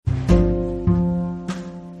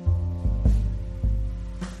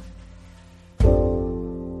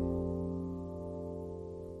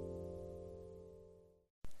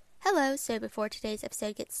Hello, so before today's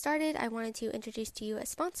episode gets started, I wanted to introduce to you a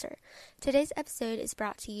sponsor. Today's episode is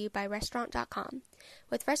brought to you by Restaurant.com.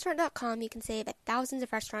 With Restaurant.com, you can save at thousands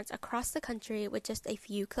of restaurants across the country with just a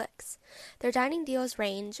few clicks. Their dining deals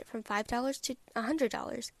range from $5 to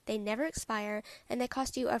 $100, they never expire, and they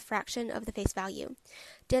cost you a fraction of the face value.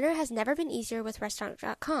 Dinner has never been easier with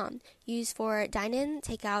Restaurant.com, used for dine-in,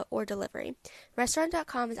 takeout, or delivery.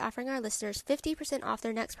 Restaurant.com is offering our listeners 50% off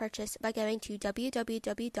their next purchase by going to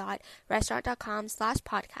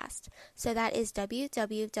www.restaurant.com/podcast. So that is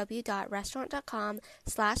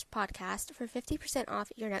www.restaurant.com/podcast for 50%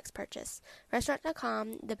 off your next purchase.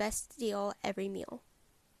 Restaurant.com, the best deal every meal.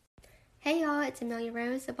 Hey y'all, it's Amelia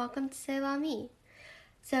Rose, and welcome to C'est La Me.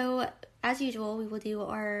 So, as usual, we will do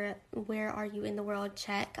our Where Are You in the World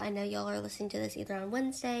check. I know y'all are listening to this either on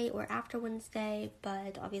Wednesday or after Wednesday,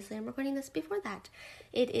 but obviously I'm recording this before that.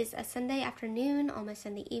 It is a Sunday afternoon, almost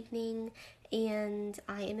Sunday evening, and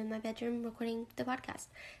I am in my bedroom recording the podcast.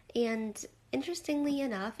 And interestingly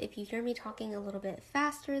enough, if you hear me talking a little bit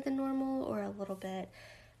faster than normal or a little bit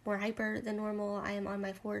more hyper than normal, I am on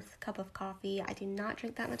my 4th cup of coffee. I do not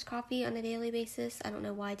drink that much coffee on a daily basis. I don't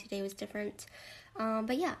know why today was different.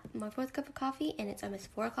 But yeah, my 4th cup of coffee, and it's almost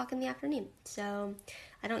 4 o'clock in the afternoon. So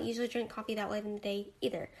I don't usually drink coffee that late in the day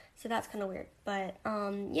either. So that's kind of weird. But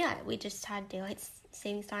yeah, we just had daylight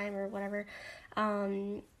savings time or whatever.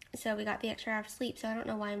 So we got the extra hour of sleep. So I don't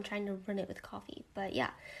know why I'm trying to run it with coffee. But yeah.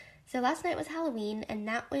 So last night was Halloween, and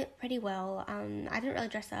that went pretty well. I didn't really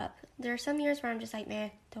dress up. There are some years where I'm just like, meh,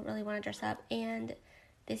 don't really want to dress up. And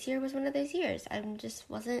this year was one of those years. I just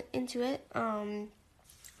wasn't into it.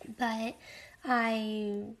 But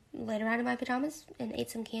I laid around in my pajamas and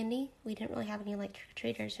ate some candy. We didn't really have any like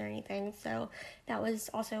trick-or-treaters or anything, so that was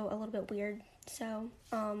also a little bit weird. So,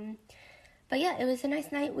 but yeah, it was a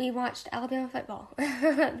nice night. We watched Alabama football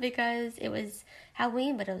because it was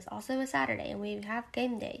Halloween, but it was also a Saturday, and we have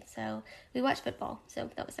game day, so we watched football.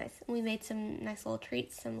 So that was nice. We made some nice little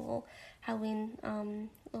treats, some little Halloween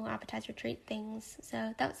little appetizer treat things.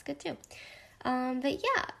 So that was good too. But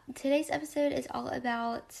yeah, today's episode is all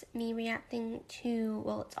about me reacting to,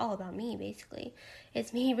 well, it's all about me, basically.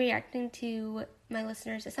 It's me reacting to my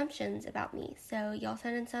listeners' assumptions about me. So y'all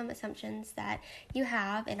sent in some assumptions that you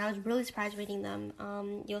have, and I was really surprised reading them.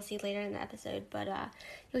 You'll see later in the episode, but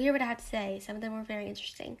you'll hear what I have to say. Some of them were very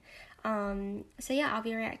interesting. So yeah, I'll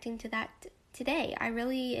be reacting to that today. I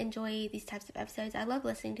really enjoy these types of episodes. I love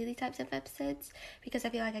listening to these types of episodes because I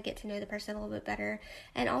feel like I get to know the person a little bit better.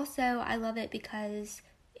 And also, I love it because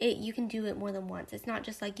you can do it more than once. It's not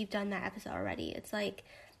just like you've done that episode already. It's like,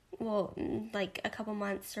 well, like a couple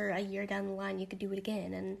months or a year down the line, you could do it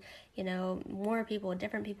again. And, you know, more people,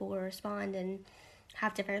 different people will respond and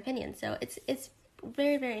have different opinions. So it's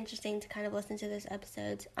very, very interesting to kind of listen to those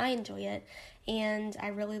episodes. I enjoy it, and I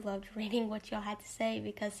really loved reading what y'all had to say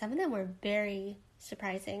because some of them were very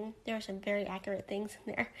surprising. There were some very accurate things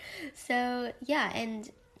in there. So, yeah, and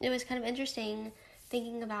it was kind of interesting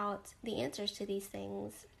thinking about the answers to these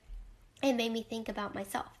things. It made me think about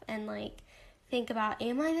myself and, like, think about,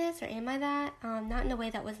 am I this or am I that? Not in a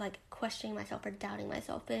way that was, like, questioning myself or doubting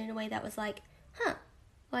myself, but in a way that was like,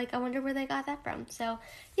 like, I wonder where they got that from. So,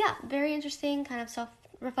 yeah, very interesting kind of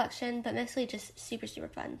self-reflection, but mostly just super, super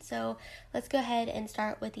fun. So, let's go ahead and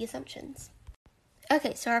start with the assumptions.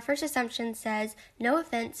 Okay, so our first assumption says, no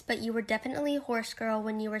offense, but you were definitely a horse girl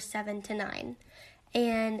when you were 7 to 9.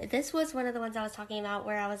 And this was one of the ones I was talking about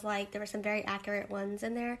where I was like, there were some very accurate ones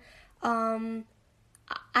in there.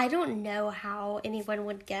 I don't know how anyone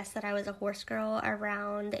would guess that I was a horse girl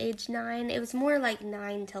around age 9. It was more like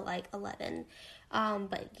 9 to like 11.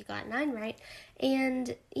 But you got 9 right.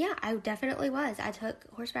 And yeah, I definitely was. I took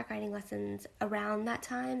horseback riding lessons around that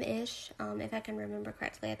time-ish. If I can remember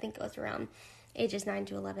correctly, I think it was around ages 9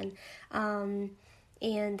 to 11.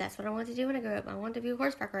 And that's what I wanted to do when I grew up. I wanted to be a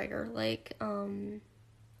horseback rider. Like,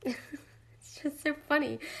 it's just so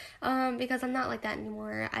funny. Because I'm not like that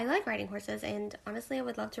anymore. I like riding horses, and honestly, I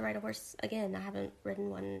would love to ride a horse again. I haven't ridden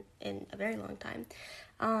one in a very long time.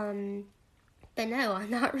 But no, I'm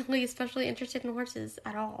not really especially interested in horses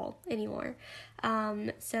at all anymore.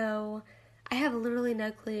 So I have literally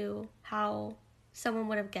no clue how someone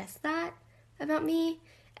would have guessed that about me.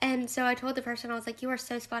 And so I told the person, I was like, you are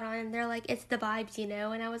so spot on. And they're like, it's the vibes, you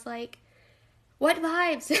know? And I was like, what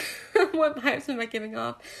vibes? What vibes am I giving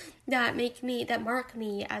off that mark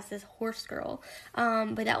me as this horse girl?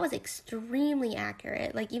 But that was extremely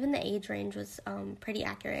accurate. Like, even the age range was pretty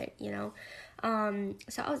accurate, you know?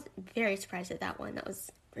 So I was very surprised at that one. That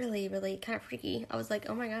was really, really kind of freaky. I was like,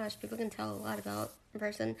 oh my gosh, people can tell a lot about a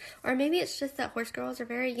person. Or maybe it's just that horse girls are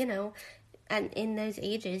very, you know, and in those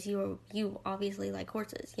ages, you obviously like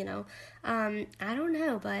horses, you know. I don't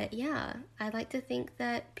know, but yeah, I like to think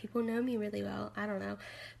that people know me really well. I don't know,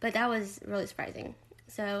 but that was really surprising.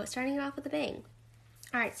 So starting it off with a bang.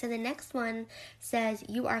 All right, so the next one says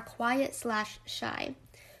you are quiet/shy.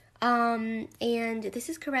 And this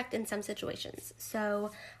is correct in some situations.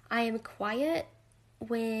 So I am quiet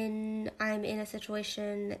when I'm in a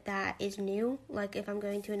situation that is new, like if I'm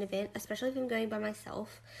going to an event, especially if I'm going by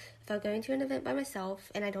myself. If I'm going to an event by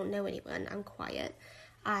myself and I don't know anyone, I'm quiet.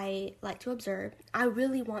 I like to observe. I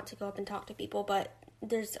really want to go up and talk to people, but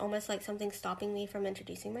there's almost like something stopping me from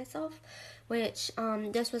introducing myself, which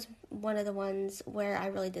this was one of the ones where I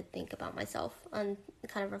really did think about myself and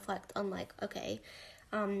kind of reflect on like, okay,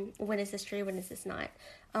 when is this true, when is this not?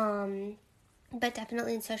 But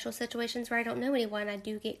definitely in social situations where I don't know anyone, I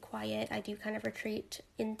do get quiet. I do kind of retreat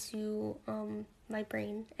into my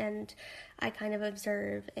brain, and I kind of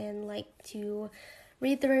observe and like to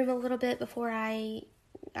read the room a little bit before I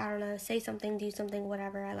don't know, say something, do something,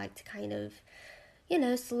 whatever. I like to kind of,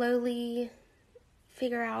 slowly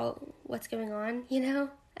figure out what's going on,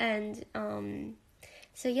 And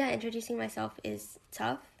so yeah, introducing myself is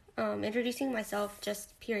tough. Introducing myself,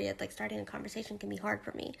 just period, like starting a conversation can be hard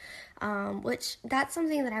for me, which that's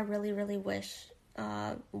something that I really, really wish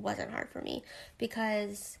wasn't hard for me,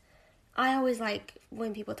 because I always like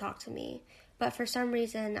when people talk to me, but for some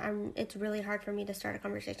reason it's really hard for me to start a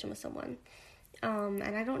conversation with someone.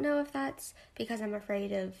 And I don't know if that's because I'm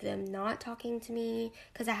afraid of them not talking to me,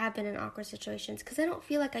 because I have been in awkward situations, because I don't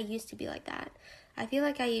feel like I used to be like that. I feel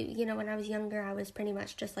like when I was younger, I was pretty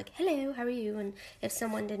much just like, hello, how are you? And if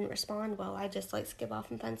someone didn't respond well, I just like skip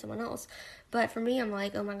off and find someone else. But for me, I'm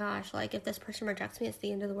like, oh my gosh, like if this person rejects me, it's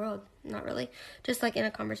the end of the world. Not really. Just like in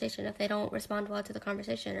a conversation, if they don't respond well to the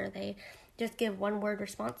conversation, or they just give one-word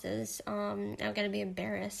responses, I'm going to be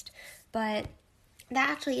embarrassed. But that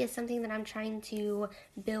actually is something that I'm trying to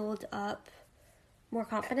build up more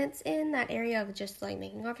confidence in, that area of just like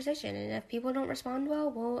making conversation. And if people don't respond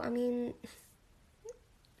well, I mean,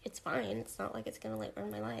 it's fine. It's not like it's gonna like ruin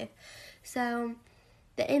my life. So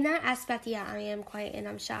in that aspect, yeah, I am quiet and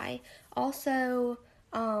I'm shy. Also,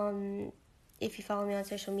 if you follow me on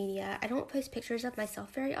social media, I don't post pictures of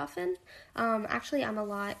myself very often. Actually, I'm a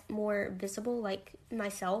lot more visible, like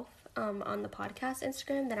myself, on the podcast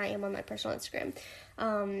Instagram than I am on my personal Instagram.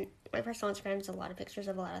 My personal Instagram is a lot of pictures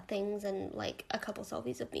of a lot of things and like a couple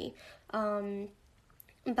selfies of me.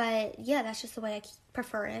 But yeah, that's just the way I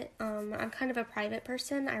prefer it. I'm kind of a private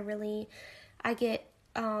person. I get,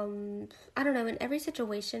 I don't know, in every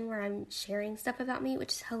situation where I'm sharing stuff about me,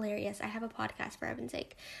 which is hilarious. I have a podcast, for heaven's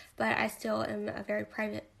sake, but I still am a very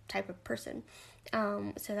private type of person.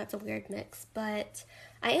 So that's a weird mix, but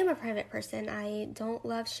I am a private person. I don't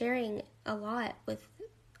love sharing a lot with,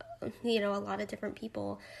 a lot of different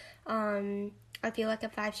people. I feel like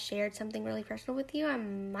if I've shared something really personal with you, I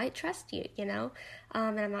might trust you, and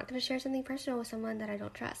I'm not going to share something personal with someone that I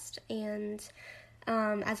don't trust. And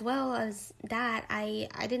as well as that, I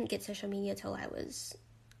didn't get social media till I was,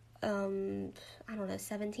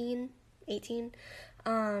 17, 18.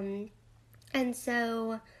 And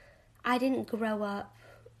so I didn't grow up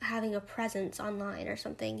having a presence online or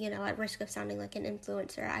something, at risk of sounding like an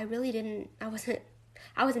influencer. I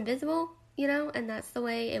was invisible, and that's the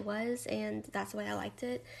way it was, and that's the way I liked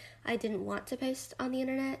it. I didn't want to post on the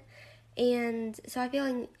internet, and so I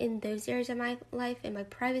feel in those areas of my life, in my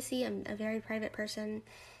privacy, I'm a very private person.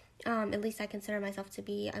 At least I consider myself to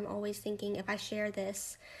be. I'm always thinking, if I share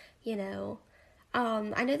this, I know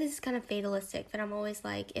this is kind of fatalistic, but I'm always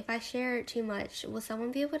like, if I share too much, will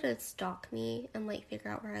someone be able to stalk me and like figure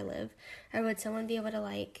out where I live? Or would someone be able to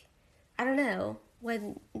like, I don't know,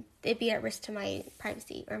 would it be at risk to my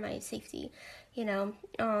privacy or my safety, and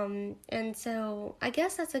so I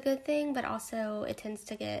guess that's a good thing, but also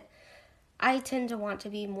I tend to want to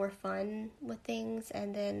be more fun with things,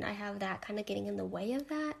 and then I have that kind of getting in the way of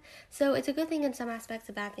that. So it's a good thing in some aspects,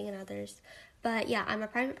 a bad thing in others. But yeah, I'm a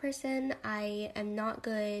private person. I am not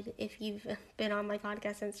good. If you've been on my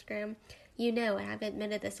podcast Instagram, and I've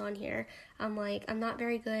admitted this on here, I'm not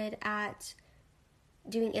very good at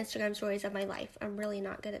doing Instagram stories of my life. I'm really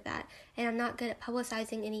not good at that. And I'm not good at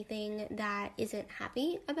publicizing anything that isn't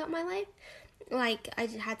happy about my life. Like, I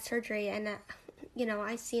had surgery, and I've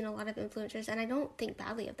seen a lot of influencers, and I don't think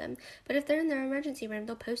badly of them, but if they're in their emergency room,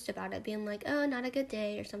 they'll post about it, being like, oh, not a good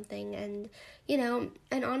day or something, and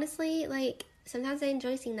and honestly, like, sometimes I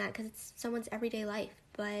enjoy seeing that because it's someone's everyday life,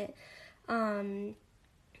 but I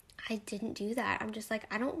didn't do that. I'm just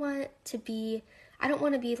like, I don't want to be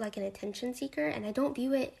like an attention seeker, and I don't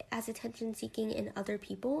view it as attention seeking in other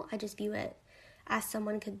people. I just view it as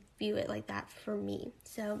someone could view it like that for me.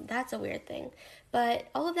 So that's a weird thing. But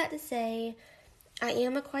all of that to say, I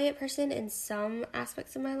am a quiet person in some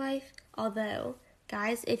aspects of my life. Although,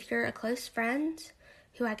 guys, if you're a close friend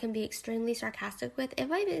who I can be extremely sarcastic with,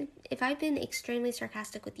 if I've been extremely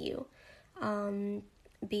sarcastic with you,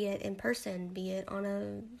 be it in person, be it on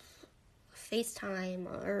a FaceTime,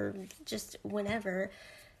 or just whenever,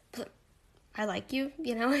 I like you,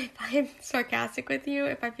 if I'm sarcastic with you,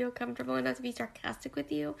 if I feel comfortable enough to be sarcastic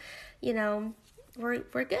with you, we're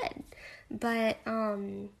good. But,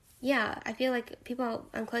 yeah, I feel like people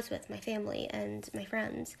I'm close with, my family and my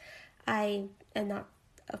friends, I am not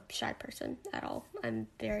a shy person at all. I'm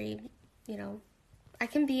very, I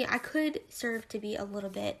could serve to be a little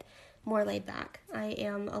bit more laid back. I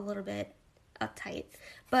am a little bit uptight.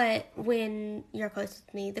 But when you're close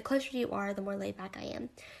with me, the closer you are, the more laid back I am.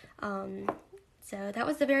 So that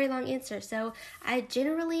was a very long answer. So I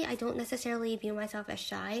don't necessarily view myself as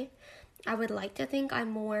shy. I would like to think I'm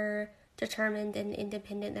more determined and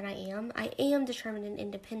independent than I am. I am determined and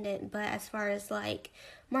independent, but as far as like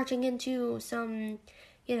marching into some,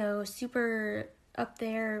 super up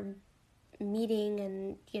there meeting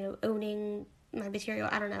and, owning my material,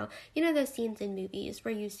 I don't know. Those scenes in movies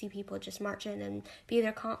where you see people just march in and be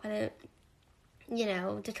their confident,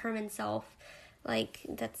 determined self. Like,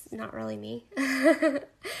 that's not really me.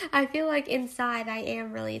 I feel like inside I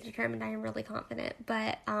am really determined, I am really confident,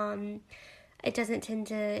 but it doesn't tend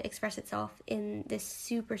to express itself in this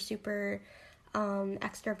super, super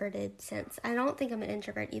extroverted sense. I don't think I'm an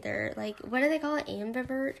introvert either. Like, what do they call it?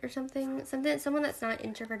 Ambivert or something? Someone that's not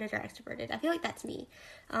introverted or extroverted. I feel like that's me.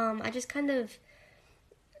 I just kind of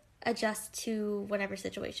adjust to whatever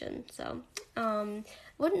situation. So,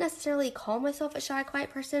 wouldn't necessarily call myself a shy,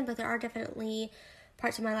 quiet person, but there are definitely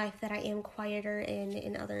parts of my life that I am quieter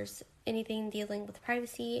in others. Anything dealing with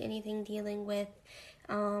privacy, anything dealing with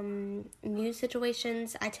news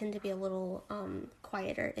situations, I tend to be a little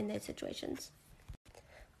quieter in those situations.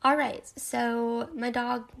 Alright, so my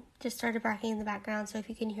dog just started barking in the background, so if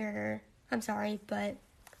you can hear her, I'm sorry, but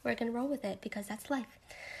we're gonna roll with it because that's life.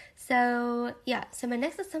 So, yeah, so my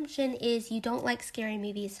next assumption is you don't like scary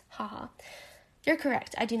movies. Haha. You're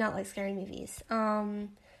correct, I do not like scary movies.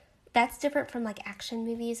 That's different from like action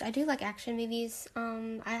movies. I do like action movies.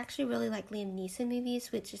 I actually really like Liam Neeson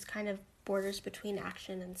movies, which is kind of borders between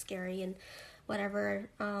action and scary and whatever.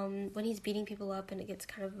 When he's beating people up and it gets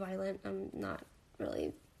kind of violent, I'm not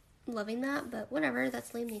really loving that, but whatever,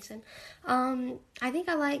 that's Liam Neeson. I think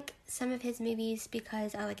I like some of his movies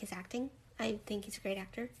because I like his acting. I think he's a great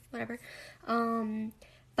actor, whatever.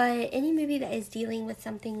 But any movie that is dealing with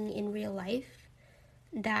something in real life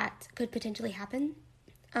that could potentially happen,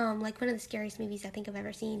 like one of the scariest movies I think I've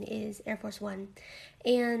ever seen is Air Force One.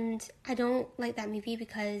 And I don't like that movie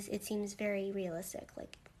because it seems very realistic,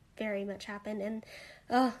 like very much happened. And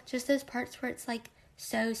just those parts where it's like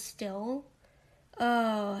so still.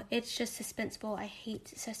 Oh, it's just suspenseful. I hate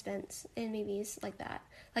suspense in movies like that.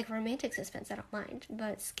 Like romantic suspense, I don't mind.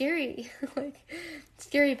 But scary, like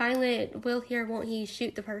scary, violent, will he or won't he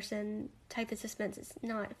shoot the person type of suspense is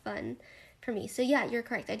not fun for me. So yeah, you're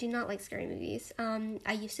correct. I do not like scary movies.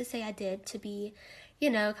 I used to say I did to be,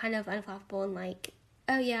 kind of unflappable and like,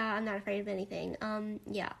 oh yeah, I'm not afraid of anything.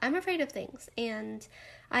 Yeah, I'm afraid of things. And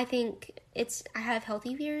I think I have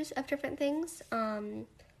healthy fears of different things.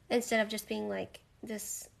 Instead of just being like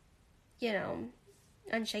this,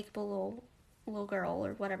 unshakable little girl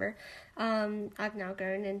or whatever. I've now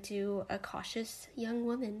grown into a cautious young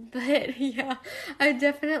woman. But yeah, I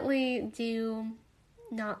definitely do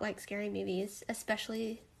not like scary movies,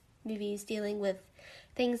 especially movies dealing with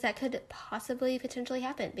things that could possibly potentially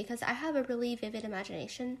happen, because I have a really vivid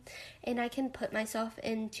imagination and I can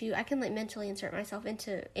like mentally insert myself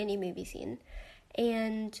into any movie scene.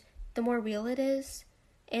 And the more real it is,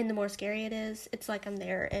 and the more scary it is, it's like I'm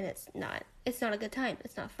there, and it's not a good time.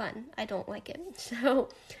 It's not fun. I don't like it. So,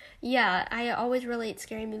 yeah, I always relate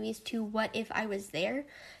scary movies to what if I was there,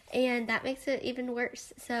 and that makes it even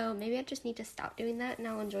worse. So maybe I just need to stop doing that, and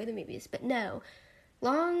I'll enjoy the movies. But no,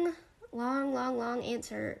 long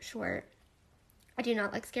answer short, I do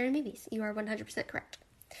not like scary movies. You are 100% correct.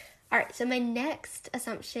 Alright, so my next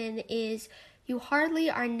assumption is you hardly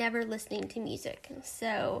are never listening to music.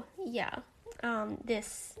 So, yeah.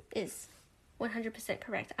 This is 100%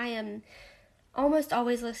 correct. I am almost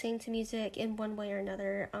always listening to music in one way or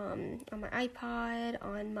another, on my iPod,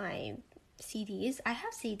 on my CDs. I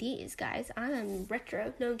have CDs, guys. I am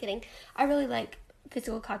retro. No, I'm kidding. I really like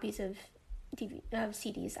physical copies of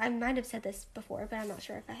CDs. I might have said this before, but I'm not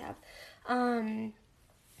sure if I have.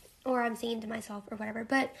 Or I'm singing to myself or whatever.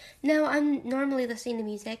 But no, I'm normally listening to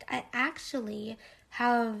music. I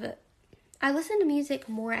listen to music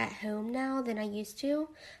more at home now than I used to.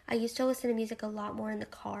 I used to listen to music a lot more in the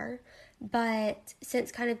car, but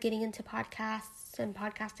since kind of getting into podcasts and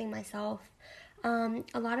podcasting myself, a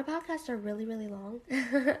lot of podcasts are really, really long.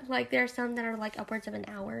 Like, there are some that are like upwards of an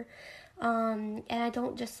hour, and I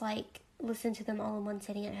don't just like listen to them all in one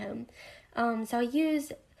sitting at home. So I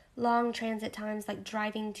use long transit times, like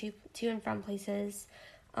driving to and from places,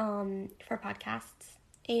 for podcasts,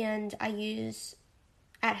 and I use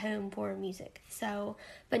at home for music. So,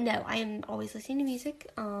 but no, I am always listening to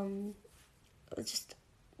music. Just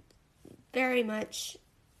very much,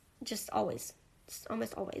 just always, just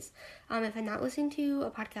almost always. If I'm not listening to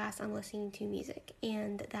a podcast, I'm listening to music,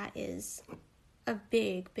 and that is a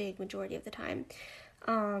big, big majority of the time.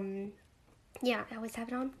 Yeah, I always have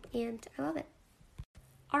it on, and I love it.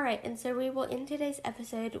 Alright, and so we will end today's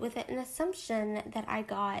episode with an assumption that I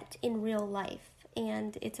got in real life.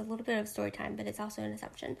 And it's a little bit of story time, but it's also an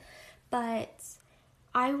assumption. But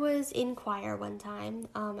I was in choir one time.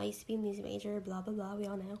 I used to be a music major, blah, blah, blah, we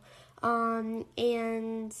all know.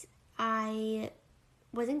 And I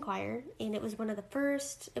was in choir, and it was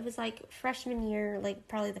it was like freshman year, like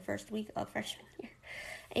probably the first week of freshman year.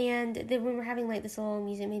 And then we were having like this little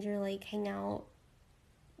music major, like hangout,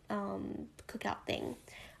 cookout thing.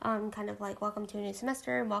 Kind of like welcome to a new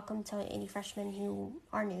semester and welcome to any freshmen who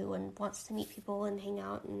are new and wants to meet people and hang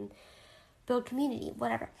out and build community,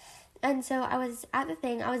 whatever. And so I was at the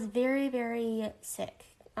thing. I was very, very sick.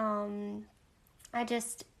 I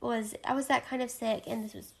was that kind of sick, and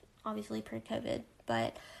this was obviously pre-COVID,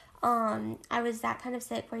 but I was that kind of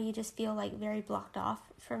sick where you just feel like very blocked off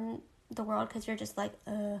from the world because you're just like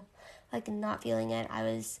not feeling it.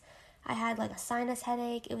 I had like a sinus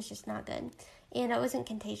headache. It was just not good. And it wasn't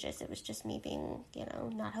contagious. It was just me being,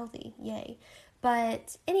 not healthy. Yay.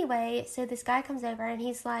 But anyway, so this guy comes over and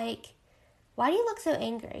he's like, why do you look so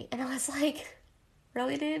angry? And I was like,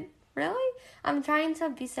 really, dude? Really? I'm trying to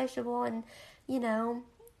be sociable and,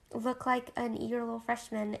 look like an eager little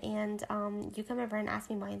freshman. And you come over and ask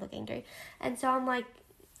me why you look angry. And so I'm like,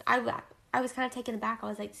 I was kind of taken aback. I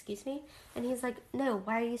was like, excuse me? And he's like, no,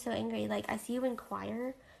 why are you so angry? Like, I see you in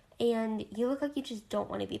choir, and you look like you just don't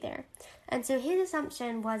want to be there. And so his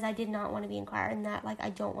assumption was I did not want to be in choir, and that, like,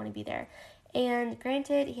 I don't want to be there. And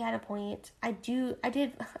granted, he had a point.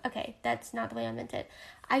 Okay, that's not the way I meant it.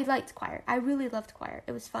 I liked choir. I really loved choir.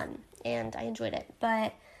 It was fun, and I enjoyed it.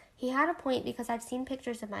 But he had a point because I've seen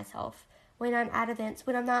pictures of myself when I'm at events,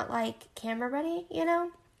 when I'm not, like, camera ready,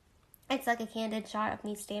 It's like a candid shot of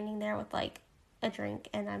me standing there with, like, a drink,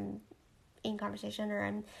 and I'm in conversation, or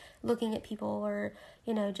I'm looking at people, or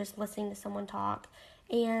just listening to someone talk,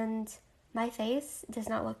 and my face does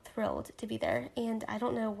not look thrilled to be there. And I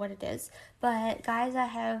don't know what it is, but guys, I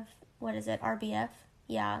have, what is it, RBF?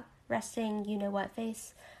 Yeah, resting what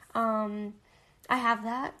face. I have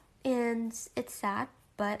that, and it's sad,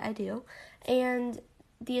 but I do. And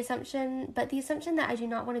the assumption that I do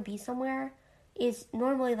not want to be somewhere is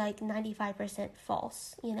normally like 95%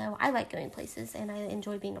 false. I like going places and I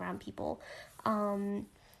enjoy being around people. And,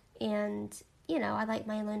 I like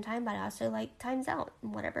my alone time, but I also like times out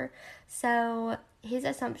and whatever. So his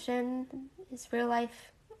assumption, his real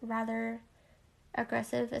life, rather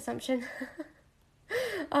aggressive assumption,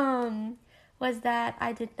 was that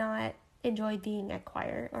I did not enjoy being at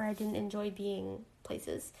choir, or I didn't enjoy being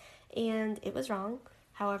places. And it was wrong.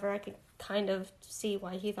 However, I could kind of see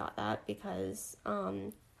why he thought that, because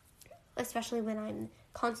especially when I'm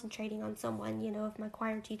concentrating on someone, if my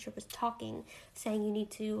choir teacher was talking, saying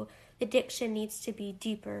the diction needs to be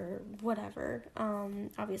deeper, whatever.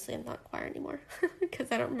 Obviously I'm not in choir anymore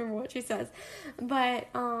because I don't remember what she says, but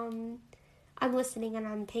I'm listening and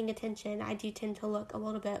I'm paying attention. I do tend to look a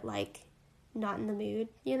little bit like not in the mood,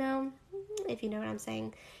 if you know what I'm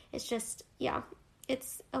saying. It's just, yeah,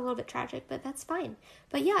 it's a little bit tragic, but that's fine.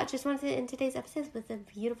 But yeah, just wanted to end today's episode with a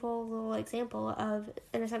beautiful little example of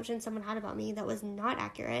an assumption someone had about me that was not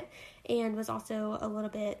accurate, and was also a little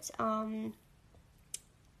bit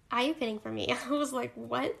eye-opening for me. I was like,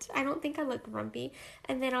 what? I don't think I look grumpy.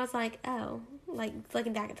 And then I was like, oh, like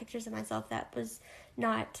looking back at pictures of myself, that was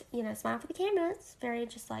not, smile for the camera. It's very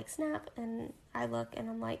just like snap. And I look and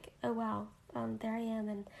I'm like, oh wow, there I am.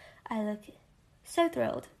 And I look so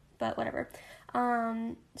thrilled, but whatever.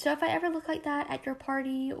 So if I ever look like that at your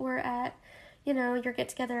party, or at, your get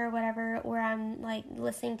together or whatever, where I'm like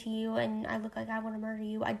listening to you and I look like I want to murder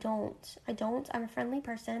you, I don't. I'm a friendly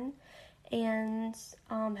person. And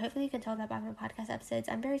hopefully you can tell that by my podcast episodes.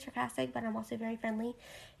 I'm very sarcastic, but I'm also very friendly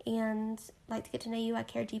and like to get to know you. I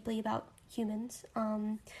care deeply about humans.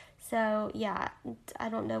 So yeah, I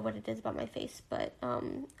don't know what it is about my face, but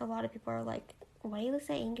a lot of people are like, why do you look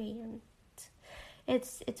so angry? And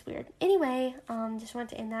it's weird. Anyway, just wanted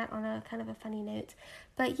to end that on a kind of a funny note.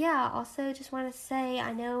 But yeah, also just want to say,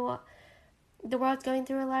 I know the world's going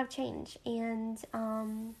through a lot of change, and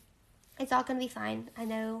it's all going to be fine. I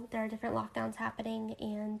know there are different lockdowns happening,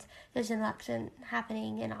 and there's an election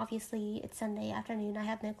happening, and obviously it's Sunday afternoon. I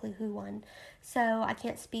have no clue who won, so I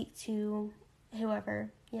can't speak to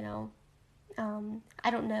whoever, I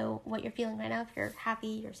don't know what you're feeling right now, if you're happy,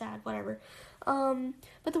 you're sad, whatever.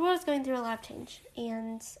 But the world is going through a lot of change,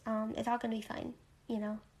 and it's all going to be fine,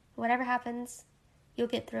 Whatever happens, you'll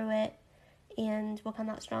get through it, and we'll come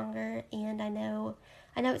out stronger. And I know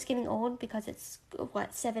it's getting old, because it's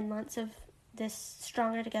 7 months of this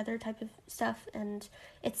stronger together type of stuff, and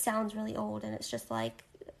it sounds really old, and it's just like,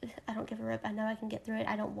 I don't give a rip. I know I can get through it.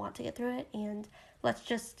 I don't want to get through it, and let's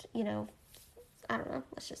just, I don't know,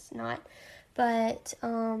 let's just not. But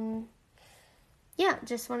yeah,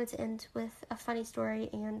 just wanted to end with a funny story,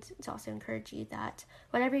 and to also encourage you that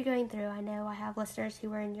whatever you're going through, I know I have listeners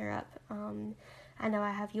who are in Europe. I know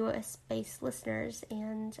I have US-based listeners,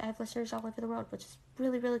 and I have listeners all over the world, which is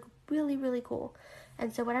really, really, really, really cool.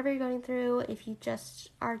 And so whatever you're going through, if you're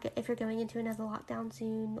going into another lockdown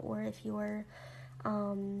soon, or if you're,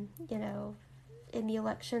 in the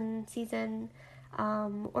election season,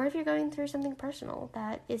 or if you're going through something personal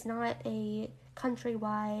that is not a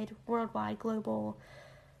countrywide, worldwide, global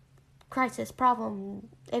crisis, problem,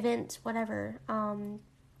 event, whatever,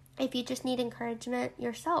 if you just need encouragement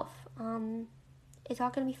yourself, it's all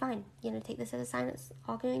going to be fine. Take this as a sign. It's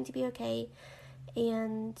all going to be okay,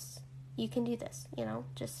 and you can do this,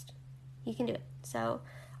 you can do it. So,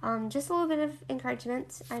 just a little bit of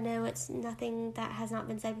encouragement. I know it's nothing that has not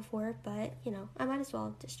been said before, but, I might as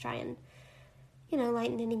well just try and,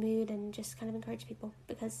 lighten any mood and just kind of encourage people,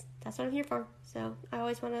 because that's what I'm here for. So I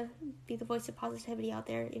always want to be the voice of positivity out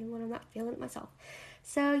there, even when I'm not feeling it myself.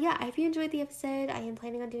 So yeah, I hope you enjoyed the episode. I am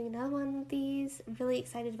planning on doing another one of these. I'm really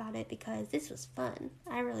excited about it because this was fun.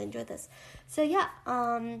 I really enjoyed this. So yeah,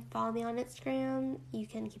 follow me on Instagram. You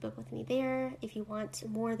can keep up with me there. If you want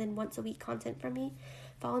more than once a week content from me,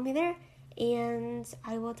 follow me there. And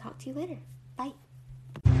I will talk to you later. Bye.